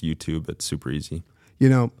 It's YouTube. It's super easy.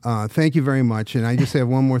 Thank you very much. And I just have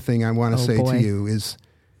one more thing I want to say to you is,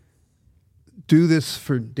 do this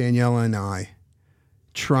for Daniella and I.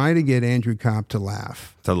 Try to get Andrew Kopp to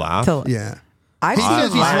laugh. To laugh? Yeah. He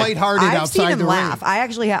says he's lighthearted outside the ring. I've seen him laugh. I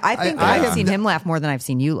actually I think I've seen him laugh more than I've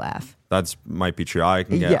seen you laugh. That's might be true. I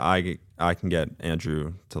can get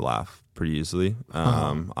Andrew to laugh pretty easily.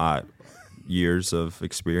 Years of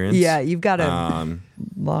experience. Yeah, you've got a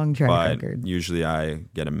long track record. Usually I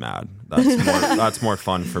get him mad. That's more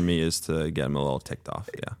fun for me, is to get him a little ticked off.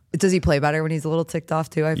 Yeah. Does he play better when he's a little ticked off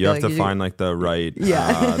too? You have to find like the right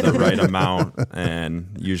the right amount,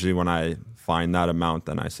 and usually when I find that amount,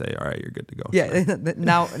 then I say, all right, you're good to go. Yeah.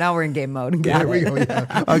 Now we're in game mode. There we go.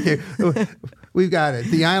 Yeah. Okay. We've got it.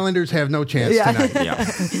 The Islanders have no chance tonight.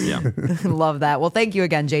 Yeah. Love that. Well, thank you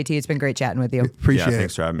again, JT. It's been great chatting with you. Appreciate it.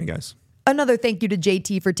 Thanks for having me, guys. Another thank you to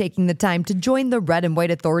JT for taking the time to join the Red and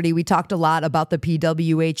White Authority. We talked a lot about the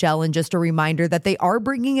PWHL, and just a reminder that they are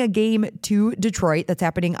bringing a game to Detroit that's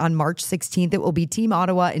happening on March 16th. It will be Team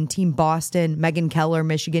Ottawa and Team Boston. Megan Keller,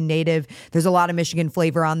 Michigan native. There's a lot of Michigan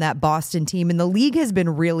flavor on that Boston team, and the league has been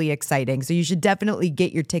really exciting. So you should definitely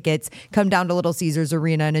get your tickets, come down to Little Caesars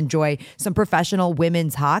Arena and enjoy some professional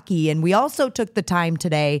women's hockey. And we also took the time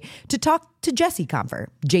today to talk to Jessie Compher,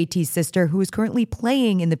 JT's sister, who is currently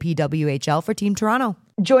playing in the PWHL for Team Toronto.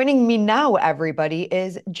 Joining me now, everybody,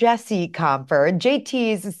 is Jessie Compher,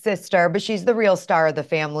 JT's sister, but she's the real star of the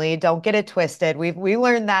family. Don't get it twisted. We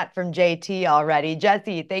learned that from JT already.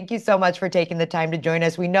 Jessie, thank you so much for taking the time to join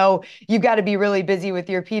us. We know you've got to be really busy with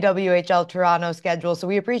your PWHL Toronto schedule, so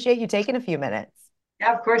we appreciate you taking a few minutes.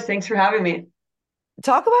 Yeah, of course. Thanks for having me.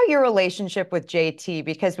 Talk about your relationship with JT,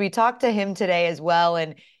 because we talked to him today as well,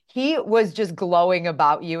 and he was just glowing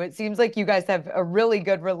about you. It seems like you guys have a really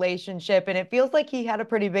good relationship, and it feels like he had a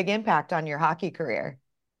pretty big impact on your hockey career.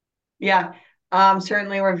 Yeah,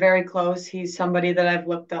 Certainly, we're very close. He's somebody that I've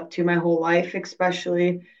looked up to my whole life,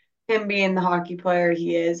 especially him being the hockey player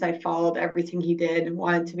he is. I followed everything he did,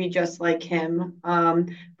 wanted to be just like him.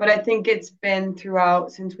 But I think it's been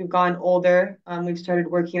throughout since we've gotten older. We've started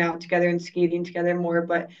working out together and skating together more.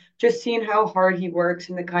 But just seeing how hard he works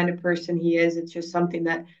and the kind of person he is, it's just something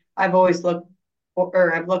that I've always looked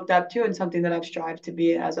or I've looked up to and something that I've strived to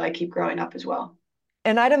be as I keep growing up as well.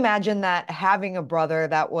 And I'd imagine that having a brother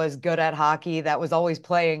that was good at hockey, that was always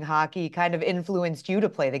playing hockey, kind of influenced you to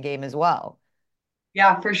play the game as well.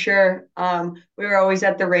 Yeah, for sure. We were always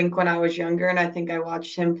at the rink when I was younger, and I think I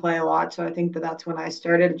watched him play a lot. So I think that that's when I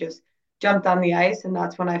started, just jumped on the ice, and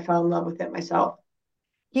that's when I fell in love with it myself.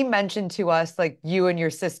 He mentioned to us like you and your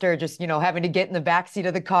sister just, having to get in the backseat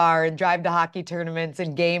of the car and drive to hockey tournaments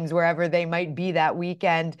and games wherever they might be that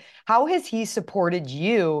weekend. How has he supported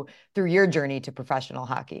you through your journey to professional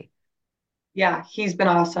hockey? Yeah, he's been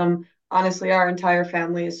awesome. Honestly, our entire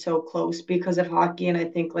family is so close because of hockey. And I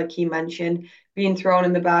think, like he mentioned, being thrown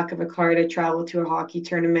in the back of a car to travel to a hockey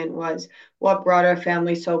tournament was what brought our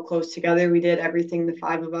family so close together. We did everything, the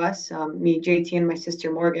five of us, me, JT, and my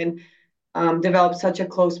sister Morgan, developed such a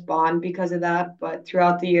close bond because of that. But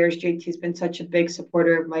throughout the years, JT's been such a big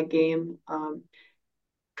supporter of my game.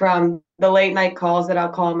 From the late night calls that I'll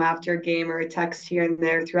call him after a game or a text here and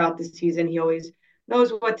there throughout the season. He always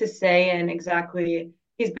knows what to say and exactly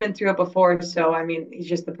he's been through it before. So I mean, he's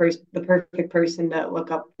just the perfect person to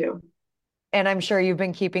look up to. And I'm sure you've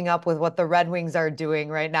been keeping up with what the Red Wings are doing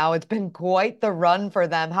right now. It's been quite the run for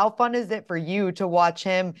them. How fun is it for you to watch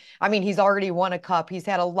him? I mean, he's already won a cup. He's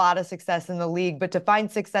had a lot of success in the league, but to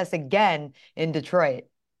find success again in Detroit.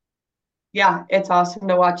 Yeah, it's awesome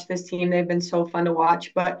to watch this team. They've been so fun to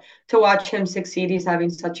watch, but to watch him succeed, he's having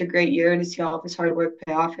such a great year and to see all of his hard work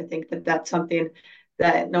pay off. I think that that's something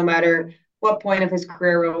that no matter what point of his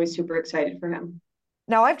career, we're always super excited for him.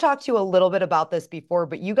 Now, I've talked to you a little bit about this before,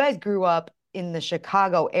 but you guys grew up in the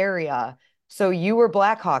Chicago area. So you were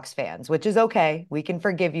Blackhawks fans, which is okay. We can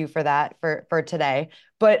forgive you for that for today.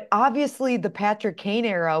 But obviously the Patrick Kane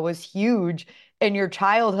era was huge in your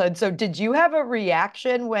childhood. So did you have a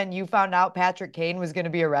reaction when you found out Patrick Kane was going to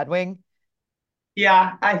be a Red Wing?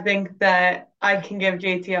 Yeah, I think that I can give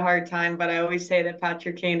JT a hard time, but I always say that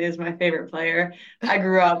Patrick Kane is my favorite player. I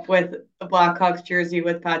grew up with a Blackhawks jersey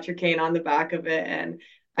with Patrick Kane on the back of it. And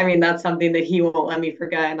I mean, that's something that he won't let me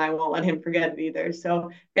forget, and I won't let him forget it either.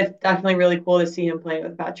 So it's definitely really cool to see him play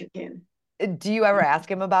with Patrick Kane. Do you ever ask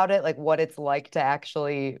him about it, like what it's like to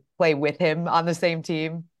actually play with him on the same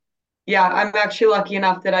team? Yeah, I'm actually lucky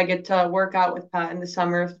enough that I get to work out with Pat in the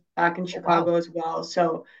summer back in Oh, wow. Chicago as well.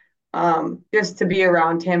 So just to be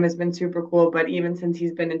around him has been super cool. But even since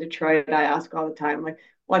he's been in Detroit, I ask all the time, like,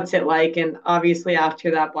 what's it like? And obviously,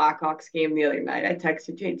 after that Blackhawks game the other night, I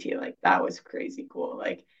texted JT, like, that was crazy cool.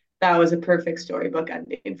 Like, that was a perfect storybook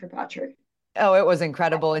ending for Patrick. Oh, it was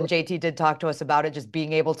incredible. And JT did talk to us about it, just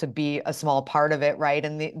being able to be a small part of it, right?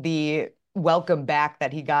 And the welcome back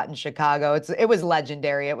that he got in Chicago. It was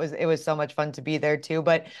legendary. It was so much fun to be there too.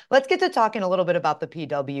 But let's get to talking a little bit about the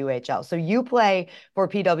PWHL. So you play for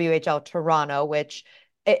PWHL Toronto, which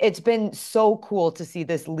it's been so cool to see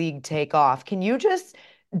this league take off. Can you just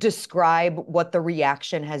describe what the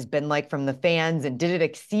reaction has been like from the fans, and did it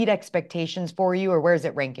exceed expectations for you, or where's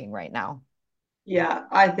it ranking right now? Yeah,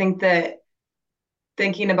 I think that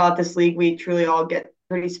thinking about this league, we truly all get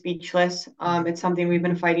pretty speechless. It's something we've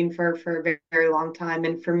been fighting for a very, very long time.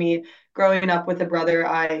 And for me, growing up with a brother,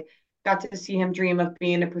 I got to see him dream of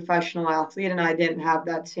being a professional athlete, and I didn't have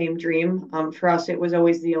that same dream. For us, it was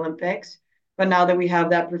always the Olympics. But now that we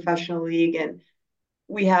have that professional league and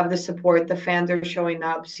we have the support, the fans are showing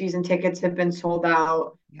up, season tickets have been sold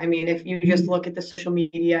out. I mean, if you just look at the social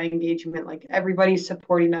media engagement, like everybody's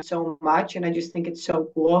supporting us so much. And I just think it's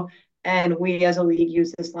so cool. And we as a league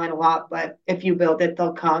use this line a lot, but if you build it,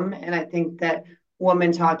 they'll come. And I think that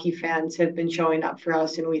women's hockey fans have been showing up for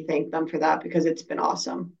us, and we thank them for that because it's been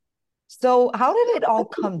awesome. So, how did it all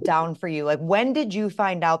come down for you? Like, when did you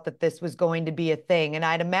find out that this was going to be a thing? And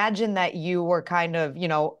I'd imagine that you were kind of,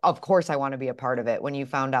 of course, I want to be a part of it when you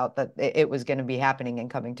found out that it was going to be happening and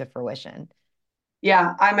coming to fruition.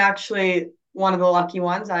 Yeah, I'm actually one of the lucky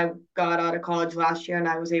ones. I got out of college last year and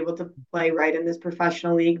I was able to play right in this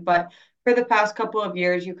professional league. But for the past couple of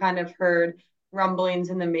years, you kind of heard rumblings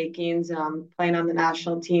in the makings, playing on the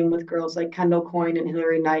national team with girls like Kendall Coyne and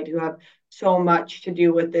Hillary Knight, who have so much to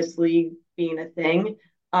do with this league being a thing.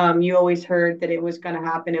 You always heard that it was going to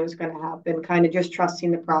happen, it was going to happen, kind of just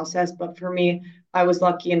trusting the process. But for me, I was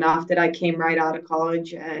lucky enough that I came right out of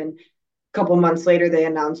college and couple months later they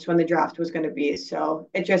announced when the draft was going to be, so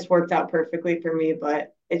it just worked out perfectly for me.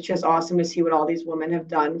 But it's just awesome to see what all these women have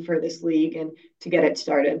done for this league and to get it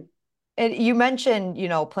started. And you mentioned,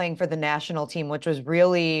 playing for the national team, which was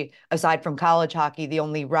really, aside from college hockey, the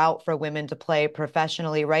only route for women to play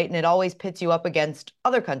professionally, right? And it always pits you up against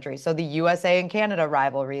other countries. So the USA and Canada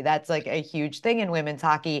rivalry, that's like a huge thing in women's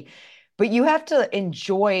hockey. But you have to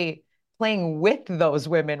enjoy playing with those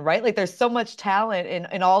women, right? Like there's so much talent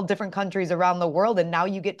in all different countries around the world. And now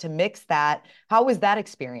you get to mix that. How has that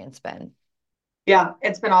experience been? Yeah,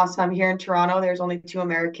 it's been awesome. Here in Toronto, there's only two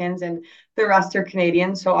Americans and the rest are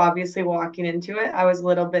Canadians. So obviously walking into it, I was a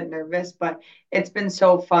little bit nervous, but it's been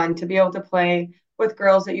so fun to be able to play with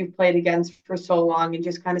girls that you've played against for so long and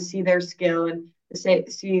just kind of see their skill and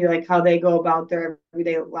see like how they go about their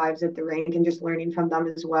everyday lives at the rink and just learning from them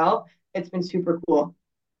as well. It's been super cool.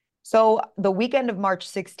 So the weekend of March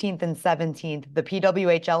 16th and 17th, the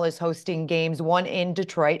PWHL is hosting games, one in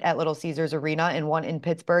Detroit at Little Caesars Arena and one in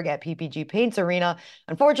Pittsburgh at PPG Paints Arena.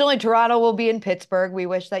 Unfortunately, Toronto will be in Pittsburgh. We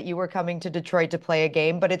wish that you were coming to Detroit to play a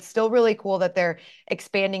game, but it's still really cool that they're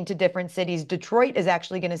expanding to different cities. Detroit is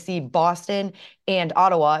actually going to see Boston and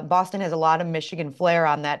Ottawa. Boston has a lot of Michigan flair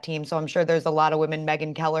on that team, so I'm sure there's a lot of women,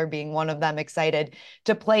 Megan Keller being one of them, excited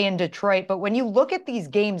to play in Detroit. But when you look at these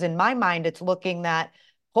games, in my mind, it's looking that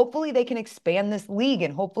hopefully they can expand this league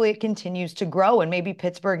and hopefully it continues to grow. And maybe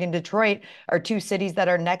Pittsburgh and Detroit are two cities that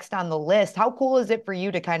are next on the list. How cool is it for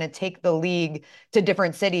you to kind of take the league to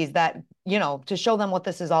different cities that, to show them what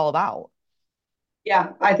this is all about?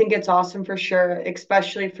 Yeah, I think it's awesome for sure,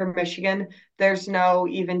 especially for Michigan. There's no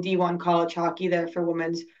even D1 college hockey there for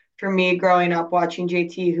women's. For me, growing up watching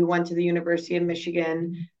JT, who went to the University of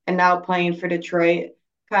Michigan and now playing for Detroit,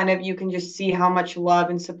 kind of you can just see how much love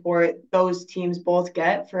and support those teams both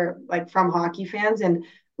get for like from hockey fans. And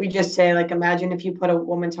we just say, like, imagine if you put a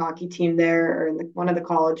women's hockey team there or in one of the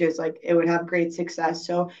colleges, like it would have great success.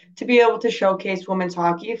 So to be able to showcase women's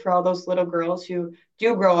hockey for all those little girls who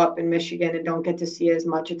do grow up in Michigan and don't get to see as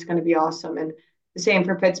much, it's going to be awesome. And the same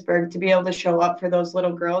for Pittsburgh to be able to show up for those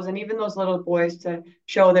little girls and even those little boys to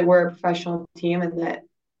show that we're a professional team and that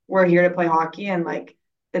we're here to play hockey and like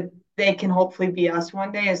that they can hopefully be us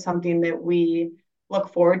one day is something that we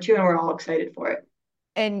look forward to and we're all excited for it.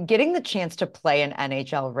 And getting the chance to play in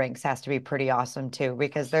NHL rinks has to be pretty awesome too,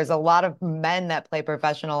 because there's a lot of men that play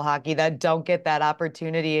professional hockey that don't get that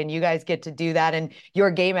opportunity. And you guys get to do that. And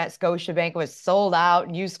your game at Scotiabank was sold out.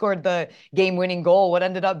 And you scored the game winning goal, what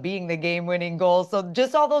ended up being the game winning goal. So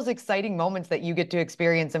just all those exciting moments that you get to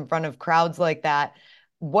experience in front of crowds like that.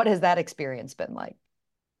 What has that experience been like?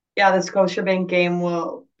 Yeah, the Scotiabank game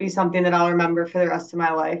will be something that I'll remember for the rest of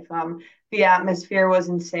my life. The atmosphere was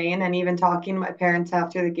insane. And even talking to my parents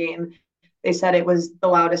after the game, they said it was the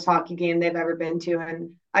loudest hockey game they've ever been to.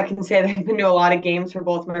 And I can say they've been to a lot of games for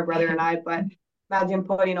both my brother and I, but imagine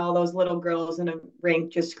putting all those little girls in a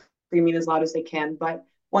rink just screaming as loud as they can. But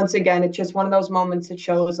once again, it's just one of those moments that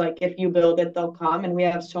shows like if you build it, they'll come. And we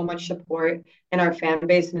have so much support in our fan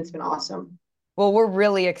base, and it's been awesome. Well, we're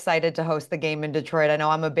really excited to host the game in Detroit. I know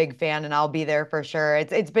I'm a big fan and I'll be there for sure.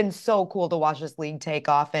 It's been so cool to watch this league take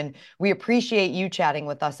off and we appreciate you chatting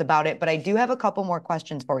with us about it, but I do have a couple more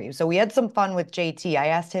questions for you. So we had some fun with JT. I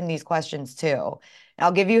asked him these questions too.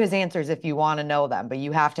 I'll give you his answers if you want to know them, but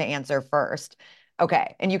you have to answer first.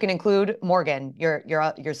 Okay, and you can include Morgan,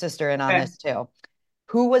 your sister in on Okay. this too.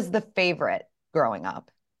 Who was the favorite growing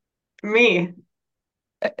up? Me.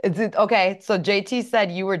 Okay, so JT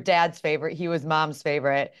said you were dad's favorite, he was mom's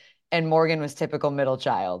favorite, and Morgan was typical middle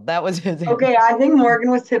child. That was his answer. Okay, I think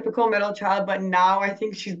Morgan was typical middle child, but now I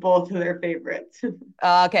think she's both of their favorites.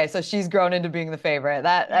 Okay, so she's grown into being the favorite.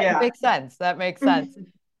 That Yeah. makes sense. That makes sense.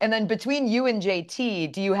 And then between you and JT,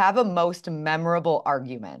 do you have a most memorable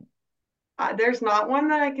argument? There's not one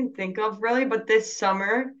that I can think of really, but this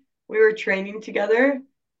summer we were training together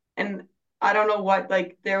and I don't know what,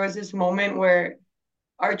 like there was this moment where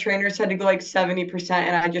our trainer said to go like 70%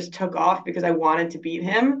 and I just took off because I wanted to beat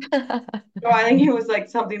him. So I think it was like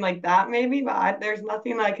something like that maybe, but there's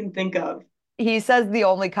nothing I can think of. He says the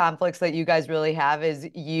only conflicts that you guys really have is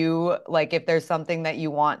you, like, if there's something that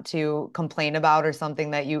you want to complain about or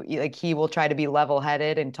something that you like, he will try to be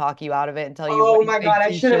level-headed and talk you out of it and tell you what Oh he my God, thinks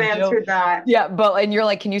I you should have should do. answered that. Yeah, but and you're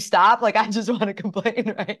like, can you stop? Like, I just want to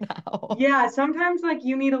complain right now. Yeah, sometimes like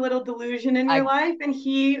you need a little delusion in your I life, and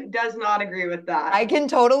he does not agree with that. I can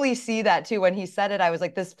totally see that too. When he said it, I was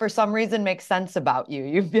like, this for some reason makes sense about you.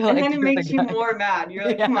 You feel And like then it you're the makes you guy. more mad. You're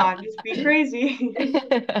like, come Yeah. on, just be crazy.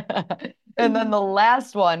 And then the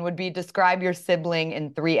last one would be describe your sibling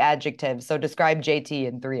in three adjectives. So describe JT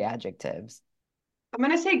in three adjectives. I'm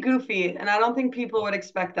gonna say goofy, and I don't think people would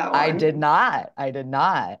expect that I did one. not. I did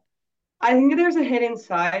not. I think there's a hidden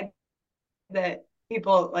side that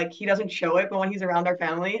people, like, he doesn't show it, but when he's around our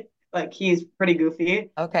family, like, he's pretty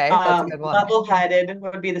goofy. Okay, that's a good one. Level-headed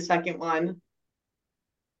would be the second one.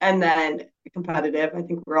 And then competitive. I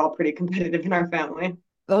think we're all pretty competitive in our family.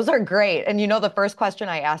 Those are great. And the first question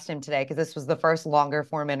I asked him today, because this was the first longer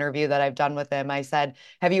form interview that I've done with him, I said,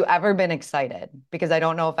 have you ever been excited? Because I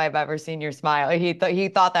don't know if I've ever seen your smile. He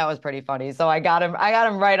thought that was pretty funny. So I got him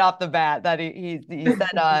right off the bat that he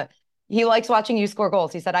said he likes watching you score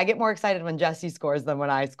goals. He said, I get more excited when Jesse scores than when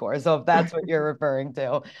I score. So if that's what you're referring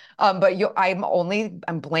to. But I'm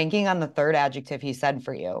blanking on the third adjective he said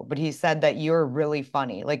for you, but he said that you're really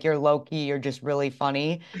funny. Like you're low key, you're just really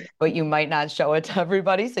funny, but you might not show it to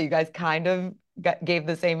everybody. So you guys kind of gave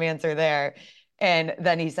the same answer there. And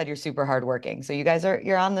then he said you're super hardworking. So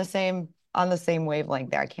you're on the same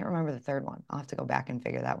wavelength there. I can't remember the third one. I'll have to go back and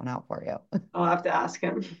figure that one out for you. I'll have to ask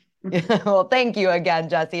him. Well, thank you again,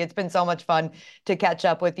 Jesse. It's been so much fun to catch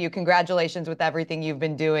up with you. Congratulations with everything you've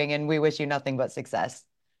been doing, and we wish you nothing but success.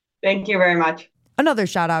 Thank you very much. Another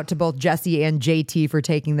shout out to both Jesse and JT for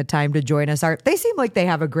taking the time to join us. They seem like they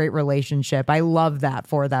have a great relationship. I love that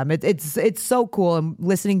for them. It's so cool. And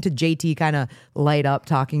listening to JT kind of light up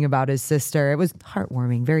talking about his sister, it was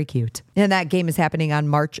heartwarming, very cute. And that game is happening on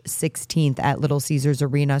March 16th at Little Caesars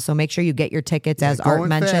Arena. So make sure you get your tickets. As Art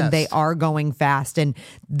mentioned, fast. They are going fast. And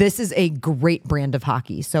this is a great brand of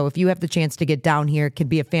hockey. So if you have the chance to get down here, it could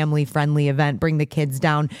be a family-friendly event. Bring the kids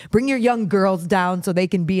down. Bring your young girls down so they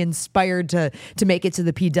can be inspired to make it to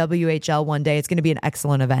the PWHL one day. It's going to be an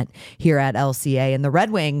excellent event here at LCA. And the Red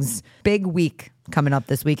Wings, big week coming up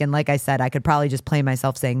this week. And like I said, I could probably just play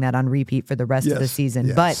myself saying that on repeat for the rest of the season.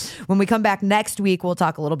 Yes. But when we come back next week, we'll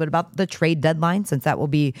talk a little bit about the trade deadline, since that will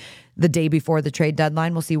be the day before the trade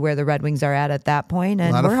deadline. We'll see where the Red Wings are at that point.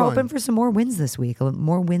 And we're hoping for some more wins this week,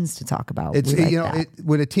 more wins to talk about. It's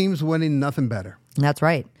when a team's winning, nothing better. That's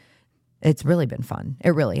right. It's really been fun.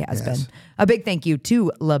 It really has been. A big thank you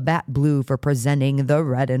to Labatt Blue for presenting the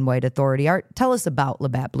Red and White Authority. Art, tell us about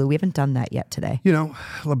Labatt Blue. We haven't done that yet today.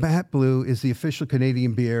 Labatt Blue is the official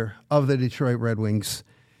Canadian beer of the Detroit Red Wings.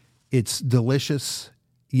 It's delicious.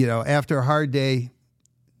 After a hard day,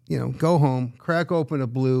 go home, crack open a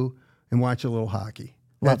Blue, and watch a little hockey.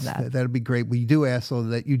 Love that. That'd be great. We do ask, though,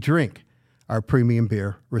 that you drink our premium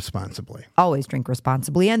beer responsibly. Always drink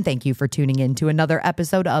responsibly. And thank you for tuning in to another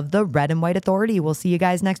episode of the Red and White Authority. We'll see you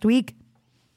guys next week.